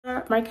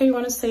Micah, you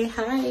want to say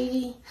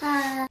hi?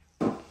 Hi.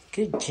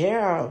 Good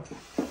job.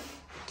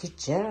 Good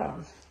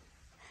job.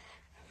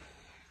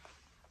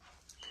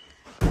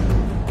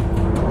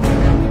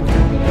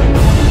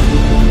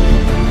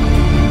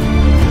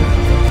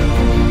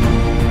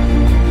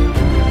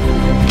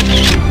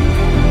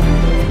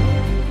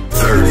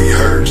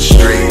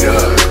 Straight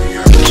up.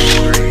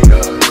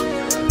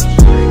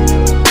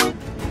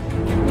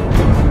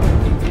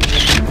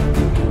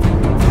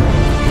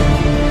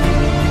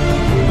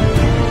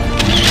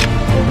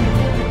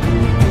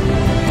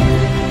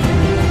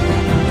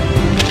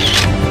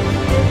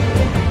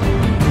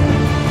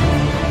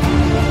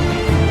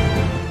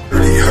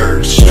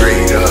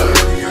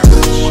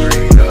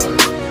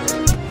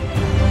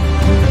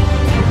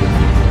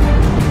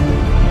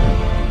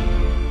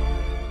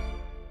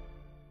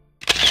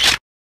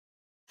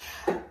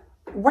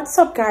 What's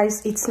up,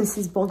 guys? It's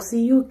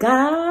Mrs.Bugzy, you guys.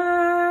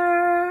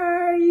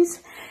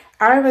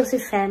 Our Bugzy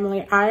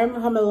family. I am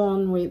home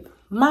alone with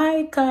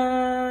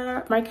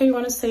Micah. Micah, you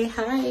want to say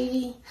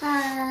hi?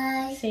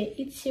 Hi. Say,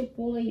 it's your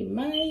boy,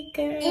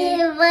 Micah.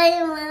 It's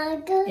my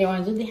Micah. You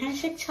want to do the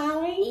handshake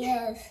challenge?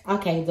 Yes.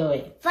 Okay, do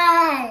it.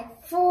 5,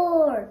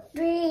 4,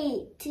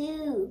 3,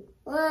 2,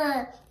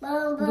 1.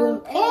 Boom,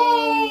 boom.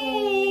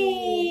 Hey!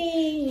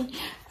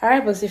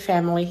 Alright, Bugzy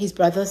family. His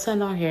brothers are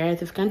not here.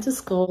 They've gone to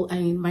school,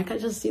 and Micah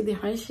just did the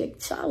handshake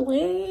challenge.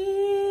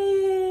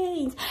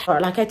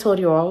 Like I told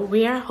you all,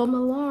 we are home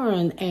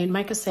alone. And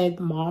Micah said,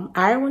 Mom,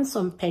 I want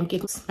some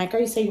pancakes. Micah,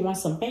 you say you want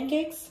some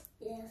pancakes?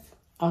 Yes.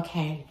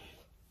 Okay.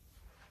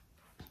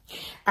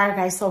 Alright,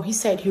 guys. So he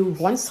said he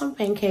wants some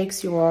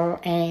pancakes, you all,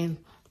 and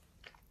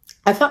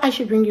I thought I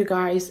should bring you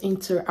guys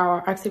into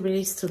our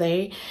activities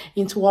today,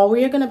 into what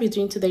we are going to be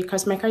doing today,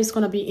 because Micah is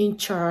going to be in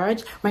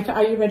charge. Micah,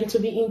 are you ready to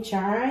be in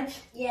charge?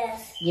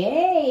 Yes.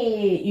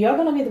 Yay! You're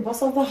going to be the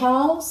boss of the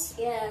house?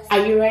 Yes.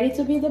 Are you ready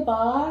to be the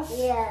boss?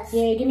 Yes.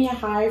 Yay, give me a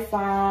high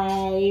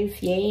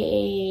five.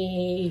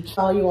 Yay!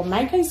 So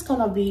Micah is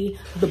going to be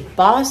the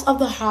boss of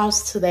the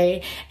house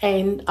today,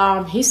 and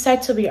he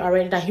said to me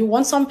already that he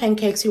wants some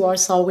pancakes, you all,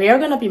 so we are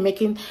going to be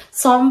making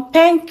some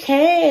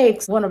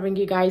pancakes. I want to bring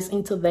you guys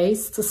into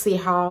this to see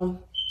how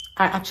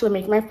I actually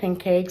make my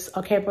pancakes.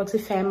 Okay,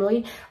 Bugzy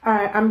family.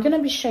 Alright, I'm gonna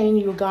be showing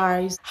you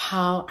guys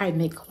how I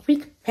make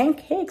quick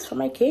pancakes for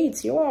my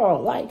kids. You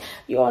all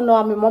know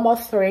I'm a mom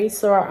of 3,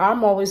 so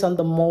I'm always on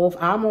the move.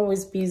 I'm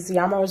always busy.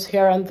 I'm always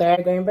here and there,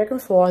 going back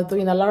and forth,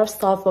 doing a lot of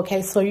stuff.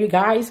 Okay, so you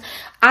guys,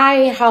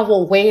 I have a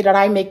way that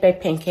I make my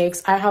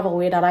pancakes. I have a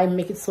way that I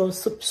make it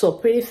so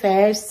pretty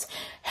fast.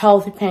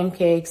 Healthy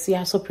pancakes,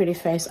 yeah, so pretty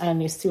fast,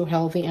 and it's still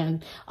healthy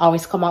and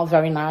always come out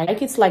very nice.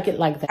 Like it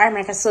like that. All right,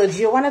 Micah, so do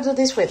you want to do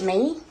this with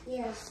me?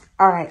 Yes.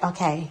 All right,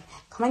 okay.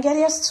 Come and get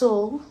your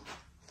stool.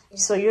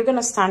 So you're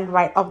gonna stand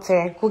right up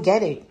there. Go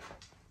get it.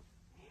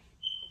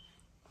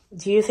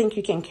 Do you think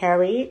you can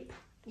carry it?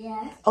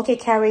 Yes. Okay,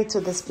 carry it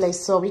to this place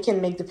so we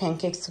can make the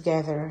pancakes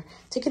together.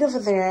 Take it over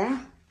there.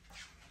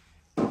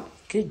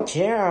 Good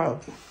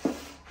job.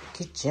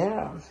 Good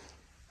job.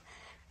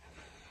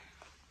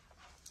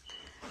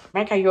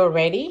 Micah, you're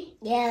ready?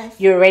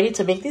 Yes. You're ready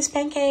to make these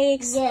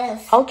pancakes?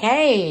 Yes.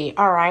 Okay.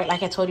 All right.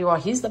 Like I told you all,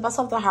 he's the boss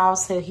of the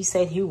house. So he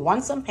said he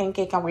wants some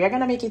pancake and we are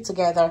going to make it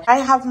together. I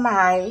have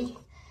my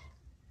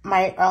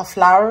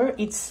flour.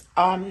 It's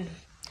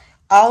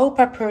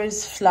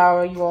all-purpose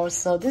flour, you all.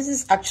 So this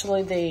is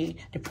actually the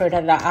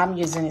product that I'm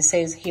using. It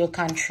says Hill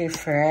Country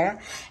Fair,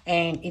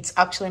 and it's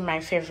actually my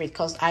favorite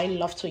because I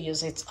love to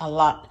use it a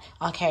lot.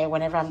 Okay,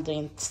 whenever I'm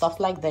doing stuff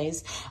like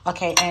this.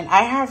 Okay, and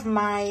I have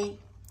my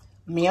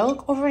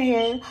milk over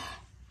here.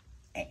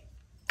 I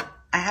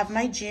have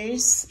my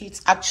juice.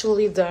 It's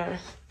actually the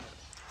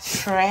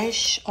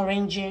fresh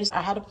orange juice.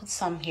 I had to put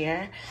some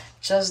here,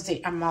 just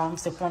the amount,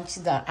 the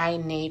quantity that I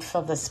need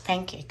for this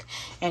pancake.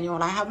 And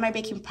I have my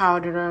baking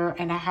powder,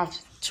 and I have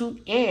 2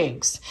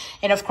 eggs,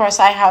 and of course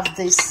I have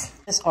this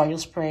oil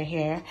spray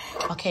here.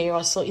 Okay,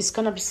 also it's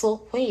gonna be so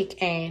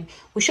quick, and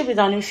we should be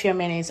done in a few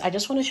minutes. I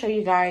just want to show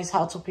you guys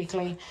how to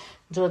quickly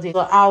do this.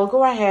 So I'll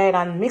go ahead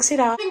and mix it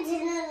up.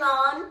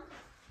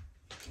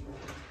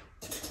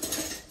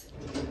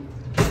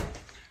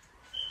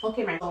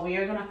 Okay, so we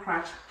are gonna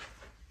crack.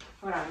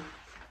 Hold on.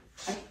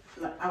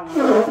 I want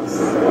to this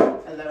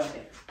a little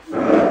bit.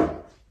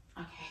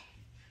 Okay.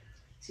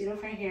 See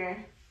it right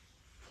here.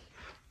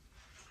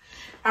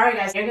 Alright,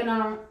 guys, you're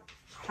gonna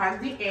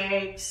crack the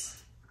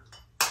eggs.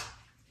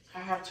 I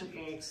have 2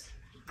 eggs.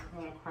 I'm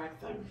gonna crack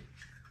them.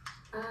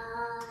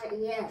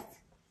 Yes.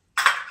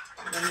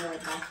 Then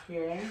right back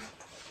here.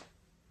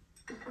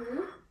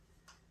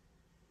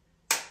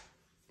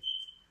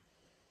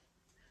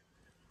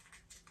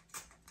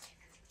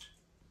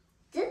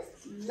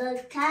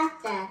 Look at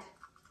that.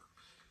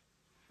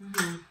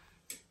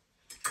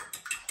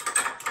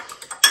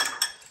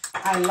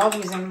 I love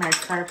using my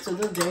fork to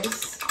do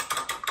this,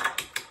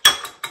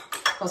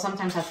 because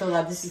sometimes I feel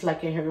that this is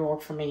like a heavy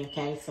work for me.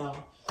 Okay, so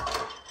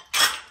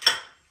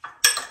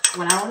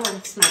when I want to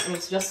mix my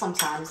eggs, just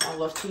sometimes I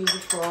love to use a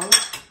fork,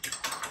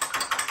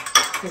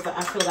 because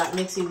I feel that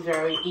makes it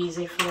very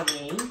easy for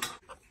me.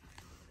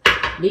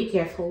 Be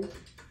careful.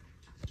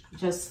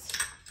 Just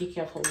be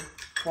careful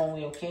one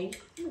way, okay?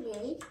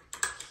 Okay.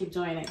 Keep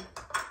doing it.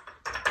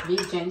 Be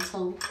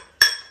gentle.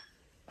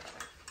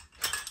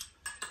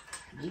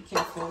 Be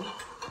careful.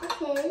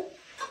 Okay.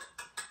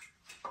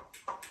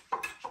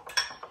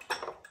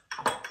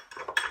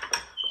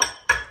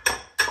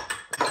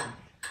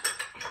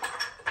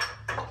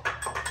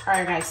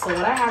 Alright guys, so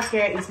what I have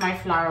here is my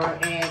flour,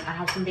 and I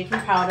have some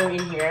baking powder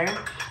in here.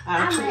 I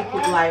actually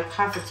put like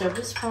half a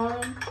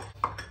tablespoon.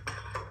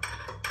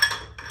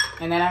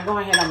 And then I go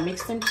ahead and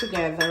mix them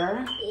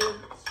together.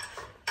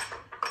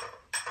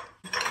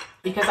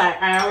 Because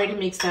I already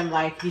mixed them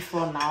like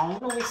before now.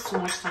 Don't waste too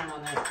much time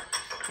on it.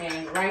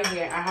 And right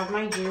here I have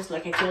my juice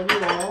like I told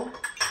you all.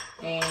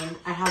 And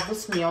I have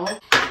this milk.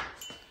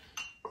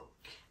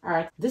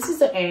 Alright, this is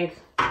the egg.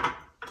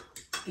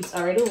 It's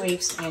already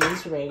whisked and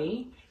it's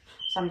ready.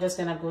 So I'm just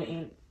gonna go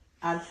in,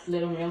 add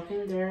little milk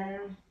in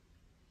there.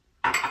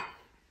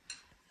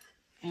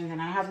 And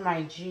then I have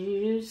my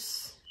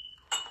juice.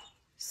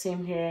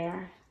 Same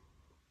here.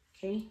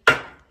 Okay.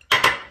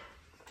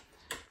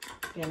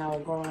 Then I'll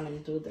go on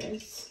and do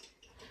this.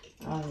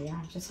 Oh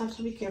yeah, just have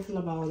to be careful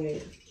about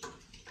it.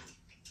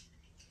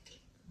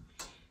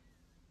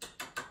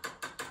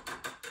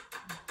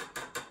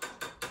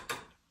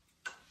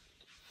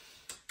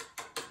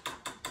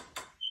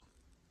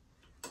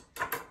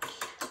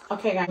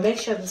 Okay guys, make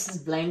sure this is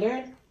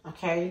blended.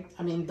 Okay,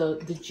 I mean the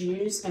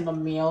juice and the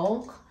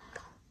milk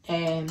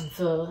and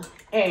the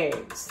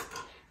eggs.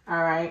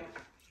 All right,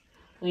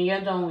 when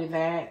you're done with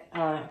that,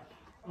 oh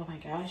my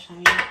gosh,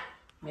 I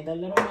made a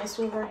little mess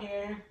over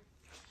here.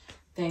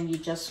 Then you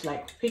just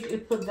like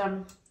put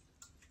them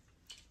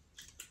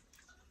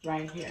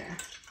right here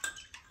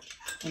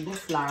in the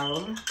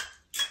flour.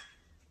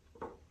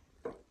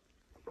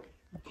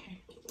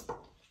 Okay,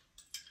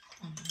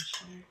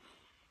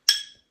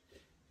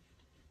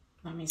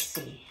 let me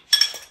see.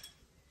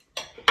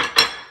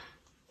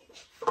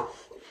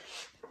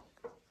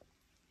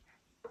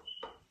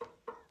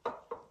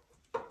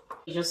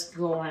 You just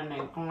go on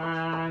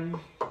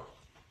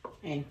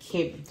and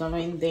keep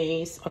doing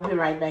this. I'll be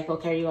right back,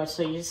 okay you guys?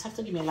 So you just have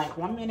to give me like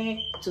 1 minute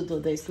to do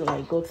this, to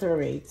like go through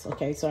it,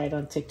 okay, so I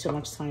don't take too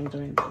much time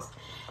doing this.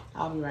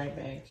 I'll be right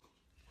back.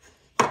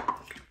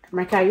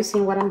 Micah, you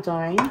seeing what I'm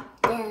doing?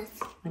 Yes.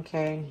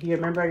 Okay, you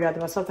remember you're at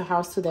the rest of the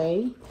house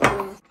today?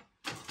 Yes.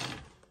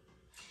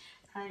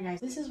 Alright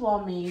guys, this is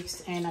well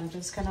mixed, and I'm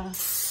just gonna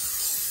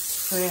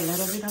spray a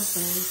little bit of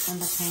this on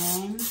the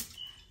pan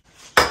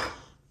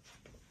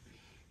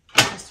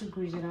just to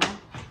grease it up.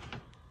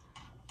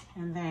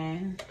 And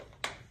then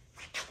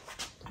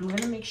I'm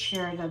gonna make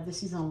sure that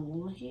this is on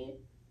low heat.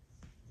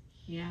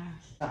 Yeah,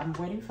 I'm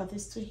waiting for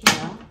this to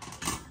heat up.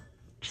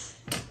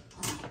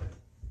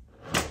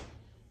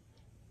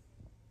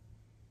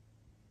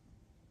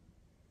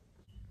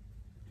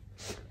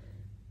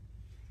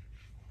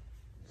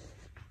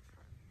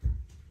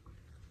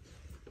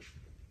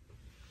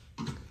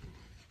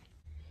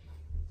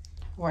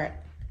 What?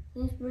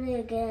 Let's spray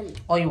again.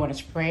 Oh, you want to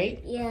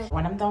spray? Yes.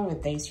 When I'm done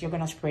with this, you're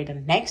gonna spray the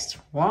next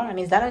one.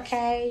 Is that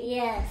okay?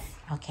 Yes.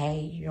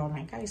 Okay, your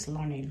Micah is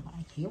learning.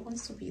 Like, he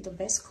wants to be the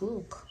best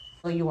cook.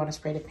 So you want to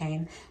spray the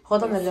pan.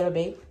 Hold on a little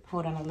bit.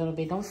 Hold on a little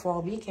bit. Don't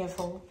fall. Be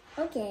careful.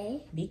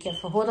 Okay. Be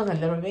careful. Hold on a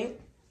little bit.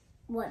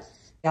 What?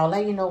 I'll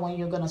let you know when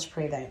you're gonna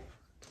spray that.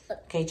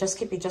 Okay, just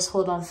keep it. Just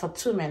hold on for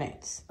 2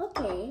 minutes.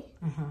 Okay.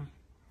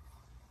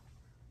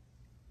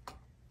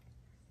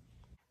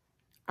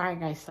 Alright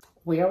guys,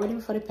 we are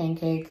waiting for the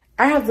pancake.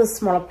 I have this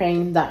smaller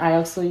pan that I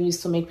also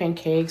use to make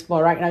pancakes,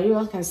 but right now you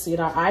all can see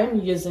that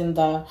I'm using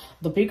the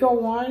bigger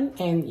one.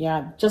 And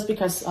yeah, just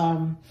because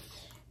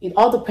it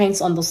all depends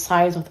on the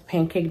size of the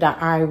pancake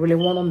that I really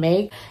want to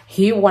make.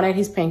 He wanted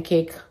his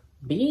pancake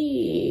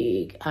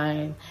big,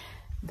 and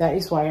that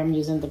is why I'm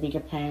using the bigger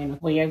pan.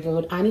 Well, you're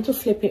good. I need to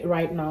flip it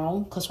right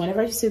now, because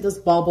whenever you see those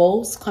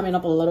bubbles coming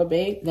up a little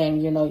bit,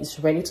 then you know it's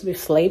ready to be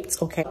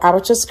flipped. Okay, I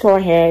will just go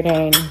ahead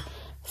and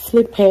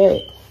flip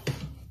it.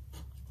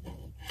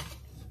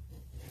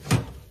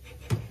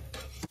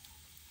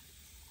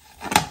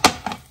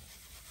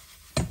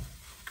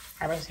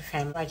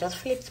 I just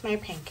flipped my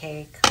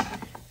pancake,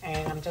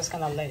 and I'm just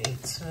gonna let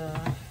it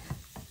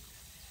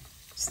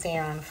stay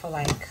on for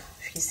like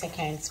a few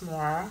seconds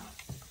more,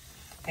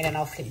 and then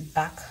I'll flip it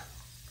back.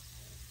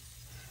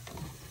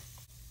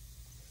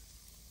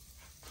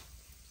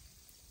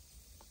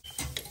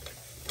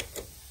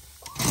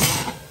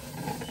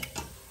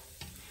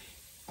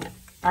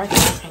 Alright,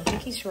 the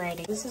pancake is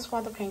ready. This is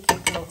what the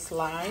pancake looks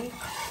like.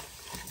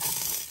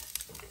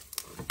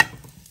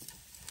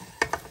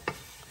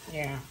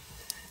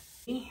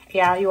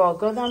 Yeah, you all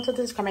go down to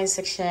this comment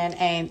section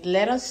and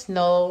let us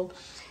know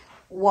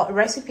what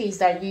recipes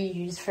that you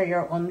use for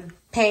your own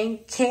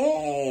pancakes.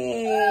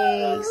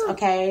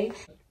 Okay,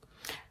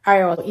 all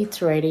right, well,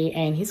 it's ready,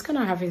 and he's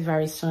gonna have it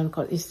very soon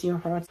because it's still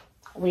hot.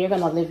 We're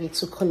gonna leave it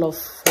to cool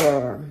off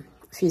for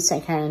a few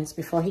seconds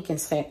before he can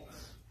start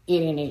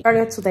eating it.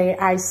 Earlier today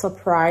I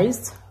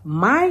surprised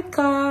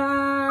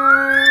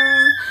Micah.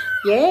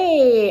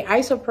 Yay!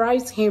 I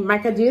surprised him.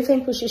 Micah, do you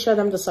think we should show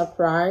them the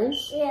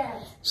surprise? Yeah.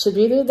 Should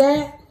we do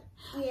that?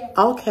 Yeah.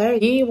 Okay.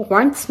 He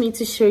wants me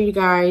to show you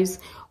guys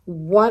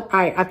what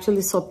I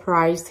actually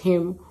surprised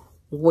him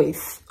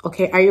with.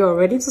 Okay, are you all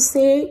ready to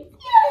see it?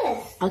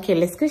 Yes. Okay,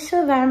 let's go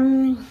show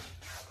them.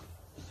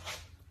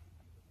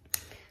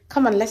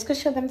 Come on, let's go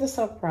show them the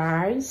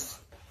surprise.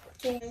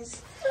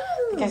 Yes.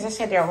 Because I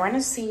said I want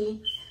to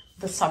see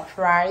the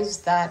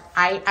surprise that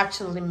I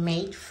actually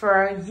made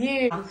for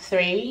you.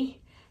 3,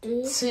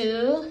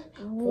 2,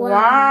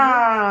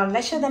 1.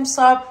 Let's show them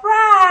surprise.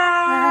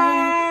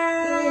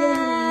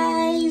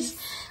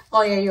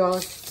 Oh yeah, you'll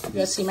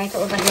see Micah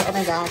over here. Oh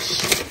my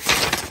gosh,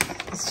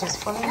 it's just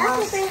falling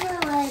off.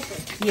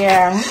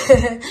 Yeah.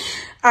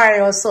 All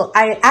right. Also,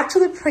 I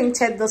actually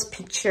printed this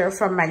picture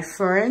from my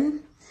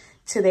phone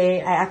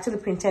today. I actually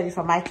printed it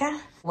for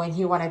Micah when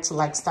he wanted to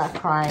like start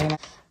crying.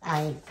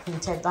 I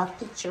printed that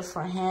picture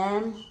for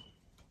him.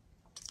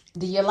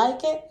 Do you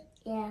like it?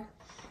 Yeah.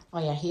 Oh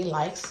yeah, he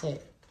likes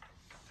it.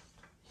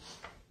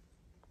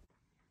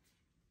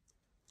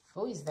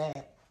 Who is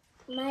that?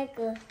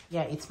 Micah.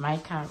 Yeah, it's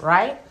Micah,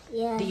 right?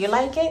 Yeah. Do you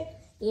like it?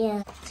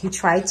 Yeah. He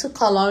tried to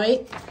color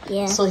it.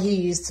 Yeah. So he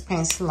used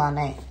pencil on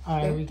it. All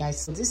right, you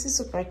guys. So this is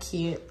super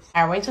cute.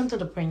 I went into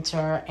the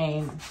printer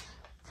and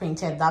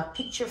printed that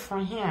picture for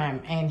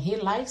him, and he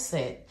likes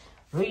it.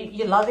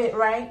 You love it,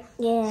 right?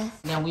 Yeah.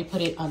 Then we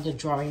put it on the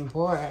drawing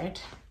board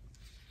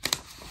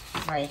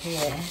right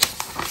here.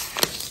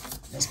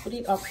 Let's put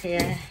it up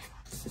here.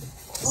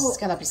 It's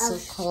gonna be so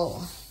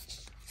cool.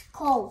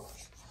 Cold.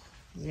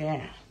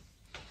 Yeah.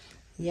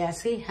 Yeah,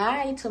 say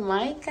hi to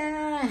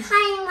Micah.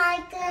 Hi,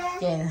 Micah.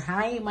 Yeah,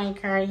 hi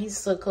Micah. He's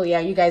so cool. Yeah,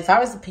 you guys, that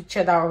was the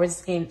picture that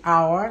was in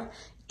our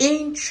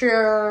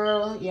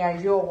intro. Yeah,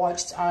 you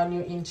watched our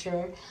new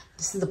intro.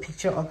 This is the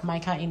picture of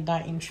Micah in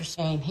that intro,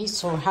 and he's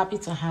so happy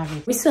to have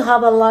it. We still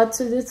have a lot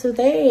to do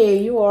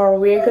today.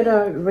 We're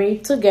gonna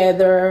read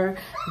together,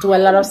 do a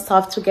lot of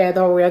stuff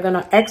together. We're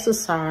gonna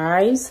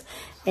exercise.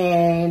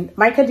 And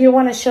Micah, do you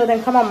want to show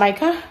them? Come on,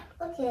 Micah.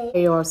 Okay.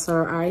 Hey,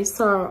 also, I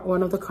saw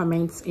one of the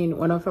comments in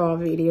one of our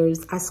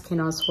videos asking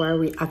us why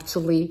we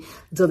actually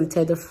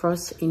deleted the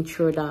first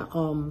intro that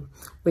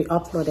we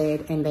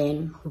uploaded and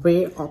then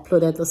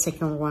re-uploaded the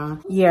second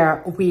one.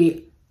 Yeah,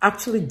 we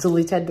actually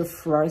deleted the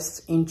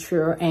first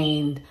intro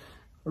and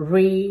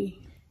re-uploaded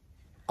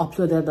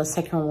the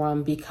second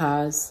one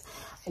because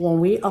when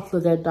we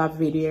uploaded that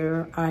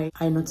video, I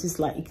noticed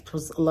like it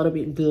was a little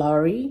bit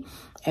blurry,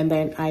 and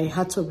then I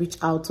had to reach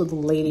out to the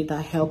lady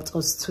that helped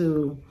us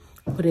to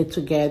put it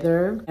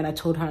together, and I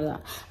told her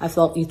that I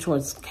felt it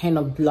was kind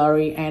of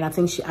blurry, and I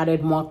think she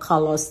added more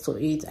colors to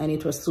it and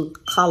it was too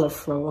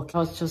colorful. That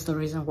was just the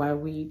reason why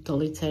we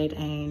deleted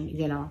and,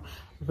 you know,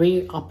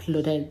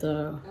 re-uploaded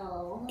the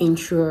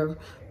intro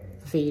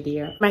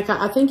video. Micah,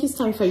 I think it's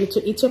time for you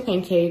to eat your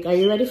pancake. Are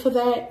you ready for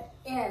that?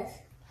 Yes.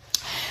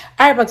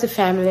 All right, Bugzy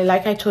family,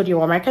 like I told you,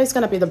 Micah is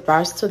going to be the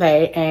boss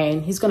today,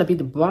 and he's going to be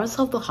the boss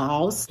of the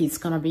house. He's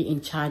going to be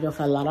in charge of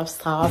a lot of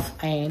stuff,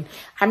 and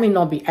I may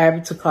not be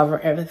able to cover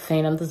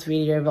everything on this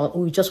video, but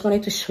we just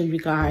wanted to show you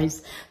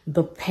guys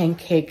the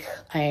pancake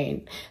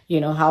and,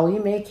 you know, how we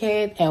make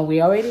it, and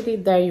we already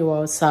did that, you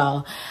all.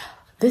 So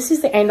this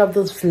is the end of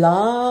this vlog.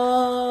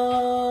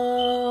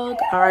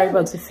 All right,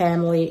 Bugzy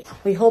family,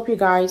 we hope you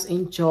guys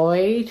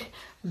enjoyed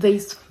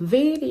this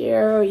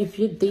video. If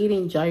you did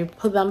enjoy,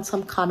 put down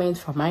some comments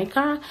for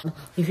Micah.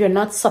 If you're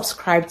not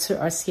subscribed to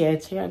us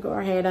yet, yeah, go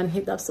ahead and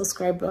hit that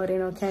subscribe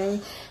button, okay?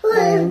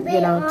 And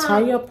you know,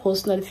 turn your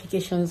post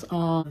notifications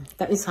on.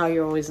 That is how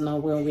you always know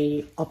when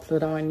we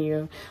upload our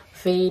new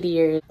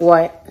video.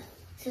 What?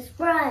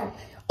 Subscribe.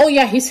 Oh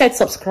yeah, he said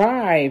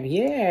subscribe.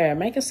 Yeah,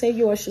 Micah said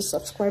you all should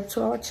subscribe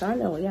to our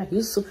channel. Yeah,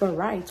 he's super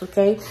right.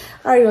 Okay,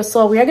 all right,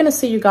 so we are gonna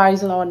see you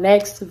guys in our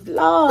next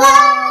vlog.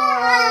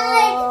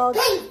 Bye.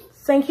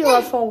 Thank you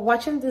all for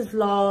watching this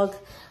vlog.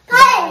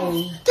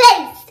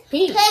 Peace.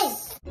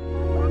 Peace.